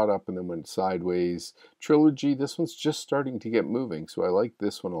technology shot up and then went sideways. Trilogy, this one's just starting to get moving. So I like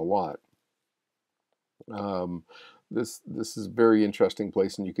this one a lot. This is a very interesting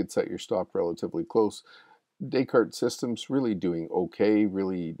place, and you could set your stop relatively close. Descartes Systems really doing okay,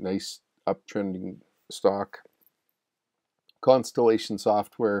 really nice uptrending stock. Constellation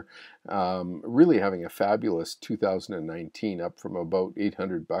Software really having a fabulous 2019, up from about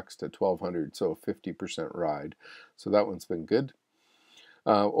 800 bucks to 1200, so a 50% ride. So that one's been good.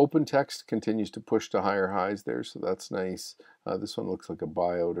 Open Text continues to push to higher highs there, so that's nice. This one looks like a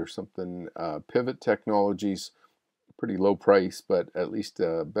buyout or something. Pivot Technologies, pretty low price, but at least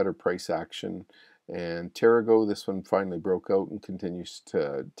a better price action. And Terrago, this one finally broke out and continues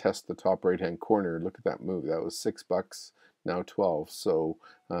to test the top right hand corner. Look at that move. That was $6, now 12, so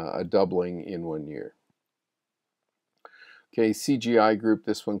a doubling in 1 year. Okay, CGI Group,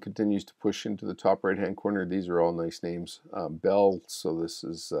 this one continues to push into the top right hand corner. These are all nice names. Bell, so this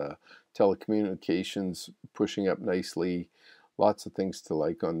is telecommunications, pushing up nicely. Lots of things to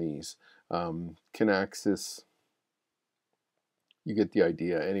like on these. Kinaxis, you get the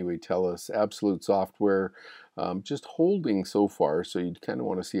idea. Anyway, TELUS, Absolute Software, just holding so far, so you'd kind of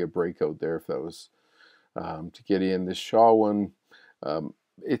want to see a breakout there if that was to get in. This Shaw one,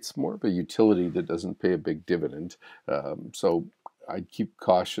 it's more of a utility that doesn't pay a big dividend, so I'd keep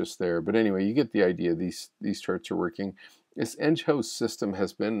cautious there. But anyway, you get the idea. These charts are working. This Enghouse System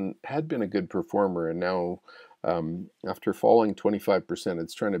had been a good performer, and now after falling 25%,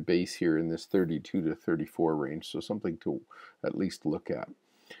 it's trying to base here in this 32 to 34 range, so something to at least look at.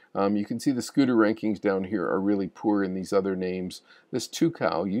 You can see the scooter rankings down here are really poor in these other names. This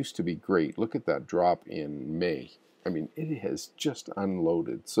Tucow used to be great. Look at that drop in May. I mean, it has just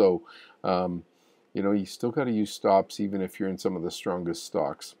unloaded. So, you know, you still got to use stops even if you're in some of the strongest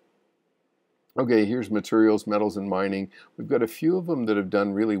stocks. Okay, here's materials, metals, and mining. We've got a few of them that have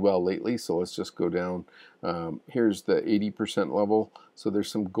done really well lately, so let's just go down. Here's the 80% level. So there's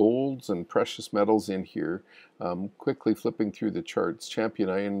some golds and precious metals in here. Quickly flipping through the charts. Champion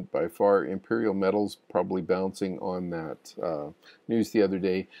Iron by far, Imperial Metals probably bouncing on that news the other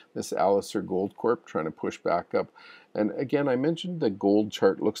day. This Alistair Gold Corp trying to push back up. And again, I mentioned the gold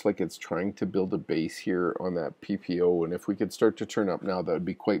chart looks like it's trying to build a base here on that PPO, and if we could start to turn up now, that would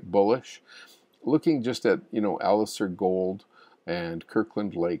be quite bullish. Looking just at, you know, Alistair Gold and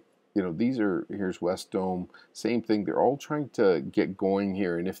Kirkland Lake, you know, here's West Dome, same thing. They're all trying to get going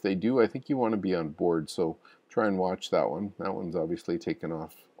here, and if they do, I think you want to be on board, so try and watch that one. That one's obviously taken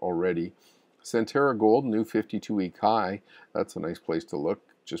off already. Centerra Gold, new 52-week high. That's a nice place to look,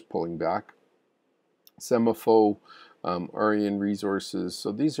 just pulling back. Semifo, Arian Resources.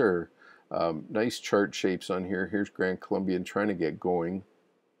 So these are nice chart shapes on here. Here's Grand Colombian trying to get going.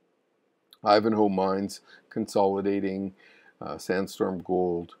 Ivanhoe Mines consolidating, Sandstorm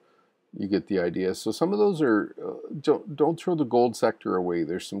Gold. You get the idea. So some of those are, don't throw the gold sector away.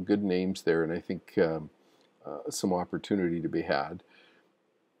 There's some good names there, and I think some opportunity to be had.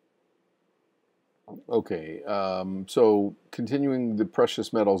 Okay, so continuing the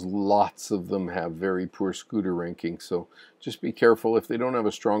precious metals, lots of them have very poor scooter rankings, so just be careful. If they don't have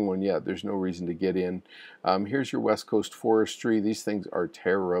a strong one yet, there's no reason to get in. Here's your West Coast Forestry. These things are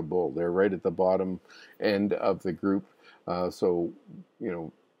terrible. They're right at the bottom end of the group, so you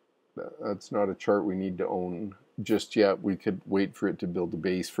know, that's not a chart we need to own just yet. We could wait for it to build a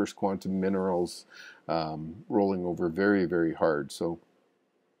base. First Quantum Minerals rolling over very, very hard, so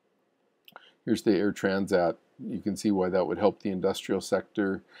here's the Air Transat. You can see why that would help the industrial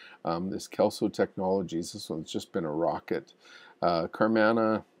sector. This Kelso Technologies, this one's just been a rocket.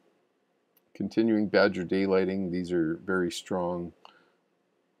 Carmana, continuing Badger Daylighting. These are very strong.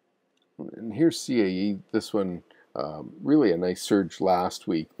 And here's CAE. This one, really a nice surge last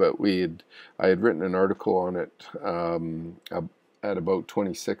week, but I had written an article on it at about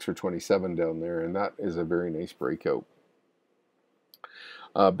 26 or 27 down there, and that is a very nice breakout.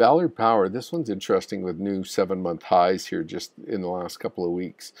 Ballard Power, this one's interesting with new 7-month highs here just in the last couple of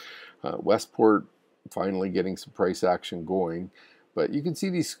weeks. Westport finally getting some price action going. But you can see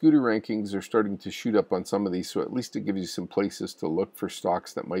these scooter rankings are starting to shoot up on some of these, so at least it gives you some places to look for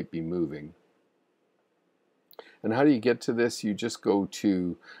stocks that might be moving. And how do you get to this? You just go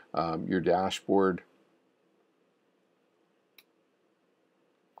to your dashboard.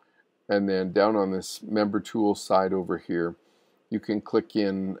 And then down on this member tools side over here, you can click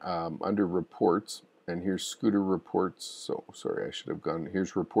in under reports, and here's scooter reports. So sorry, I should have gone.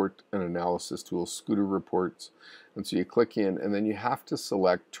 Here's report and analysis tools, scooter reports. And so you click in, and then you have to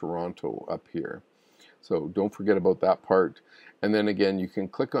select Toronto up here. So don't forget about that part. And then again, you can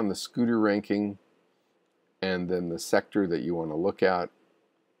click on the scooter ranking and then the sector that you want to look at,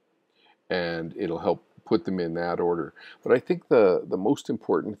 and it'll help put them in that order. But I think the most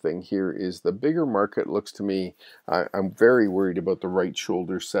important thing here is the bigger market looks to me, I'm very worried about the right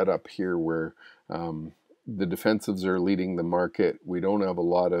shoulder setup here where the defensives are leading the market. We don't have a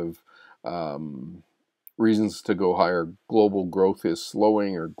lot of reasons to go higher. Global growth is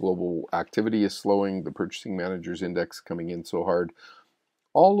slowing, or global activity is slowing. The purchasing managers index coming in so hard.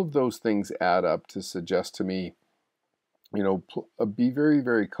 All of those things add up to suggest to me, be very,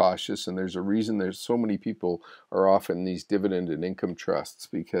 very cautious. And there's a reason there's so many people are off in these dividend and income trusts,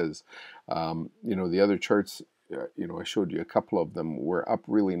 because, the other charts, I showed you a couple of them, were up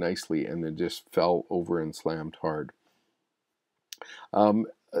really nicely and then just fell over and slammed hard.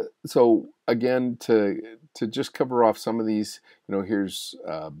 So again, to just cover off some of these, here's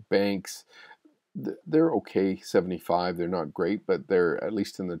banks. They're okay, 75. They're not great, but they're at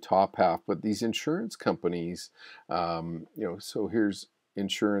least in the top half. But these insurance companies, so here's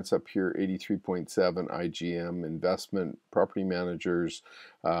insurance up here, 83.7, IGM, investment, property managers.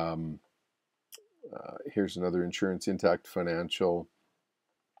 Here's another insurance, Intact Financial.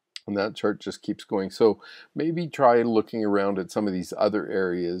 And that chart just keeps going. So maybe try looking around at some of these other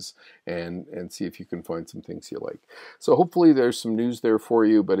areas and see if you can find some things you like. So hopefully there's some news there for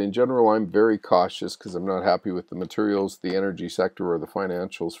you. But in general, I'm very cautious because I'm not happy with the materials, the energy sector, or the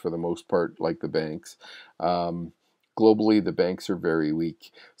financials for the most part, like the banks. Globally, the banks are very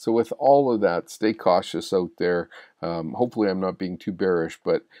weak. So with all of that, stay cautious out there. Hopefully I'm not being too bearish,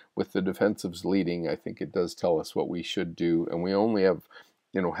 but with the defensives leading, I think it does tell us what we should do. And we only have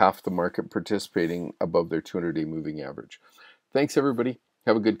half the market participating above their 200-day moving average. Thanks, everybody.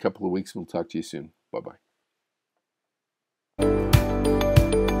 Have a good couple of weeks. We'll talk to you soon. Bye-bye.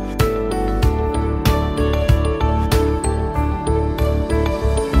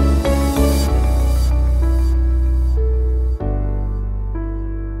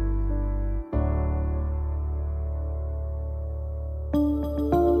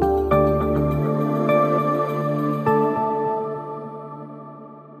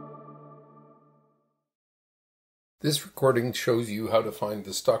 This recording shows you how to find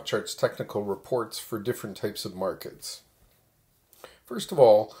the StockCharts technical reports for different types of markets. First of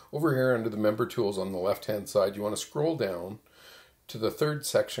all, over here under the member tools on the left-hand side, you want to scroll down to the third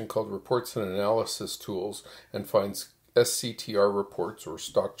section called Reports and Analysis Tools and find SCTR reports, or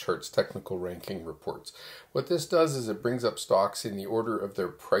StockCharts technical ranking reports. What this does is it brings up stocks in the order of their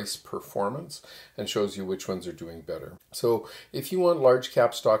price performance and shows you which ones are doing better. So if you want large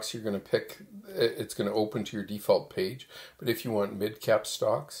cap stocks, you're going to pick, it's going to open to your default page. But if you want mid cap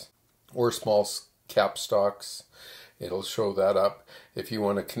stocks or small cap stocks, it'll show that up. If you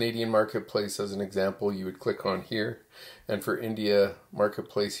want a Canadian marketplace as an example, you would click on here. And for India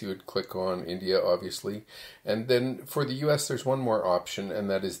marketplace, you would click on India, obviously. And then for the US, there's one more option, and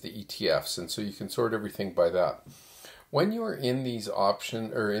that is the ETFs. And so you can sort everything by that. When you are in these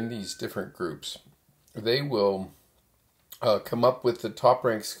in these different groups, they will come up with the top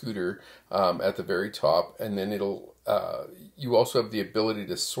ranked scooter at the very top, and then it'll you also have the ability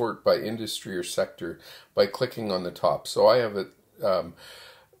to sort by industry or sector by clicking on the top. So I have it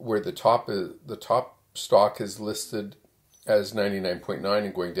where the top stock is listed as 99.9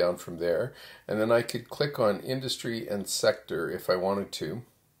 and going down from there. And then I could click on industry and sector if I wanted to.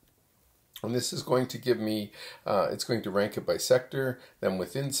 And this is going to give me, it's going to rank it by sector, then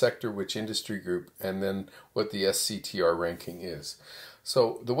within sector, which industry group, and then what the SCTR ranking is.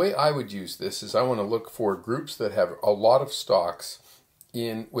 So the way I would use this is I want to look for groups that have a lot of stocks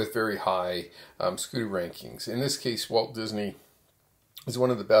in with very high scooter rankings. In this case, Walt Disney is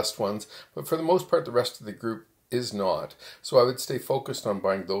one of the best ones, but for the most part, the rest of the group is not. So I would stay focused on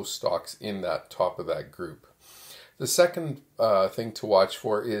buying those stocks in that top of that group. The second thing to watch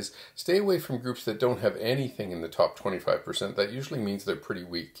for is stay away from groups that don't have anything in the top 25%. That usually means they're pretty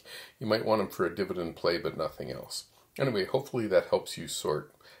weak. You might want them for a dividend play, but nothing else. Anyway, hopefully that helps you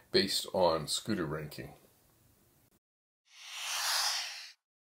sort based on scooter ranking.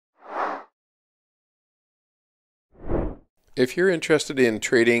 If you're interested in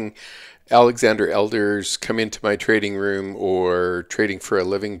trading Alexander Elder's Come Into My Trading Room or Trading for a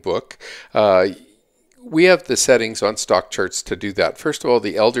Living book, we have the settings on StockCharts to do that. First of all,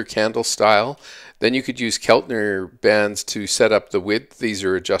 the Elder candle style. Then you could use Keltner bands to set up the width. These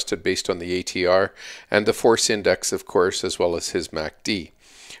are adjusted based on the ATR. And the force index, of course, as well as his MACD,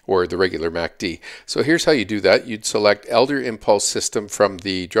 or the regular MACD. So here's how you do that. You'd select Elder Impulse System from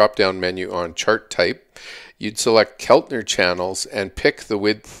the drop-down menu on Chart Type. You'd select Keltner channels and pick the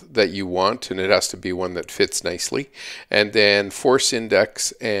width that you want, and it has to be one that fits nicely. And then force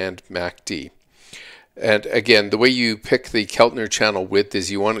index and MACD. And again, the way you pick the Keltner channel width is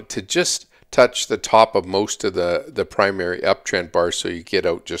you want it to just touch the top of most of the primary uptrend bars so you get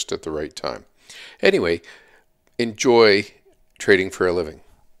out just at the right time. Anyway, enjoy trading for a living.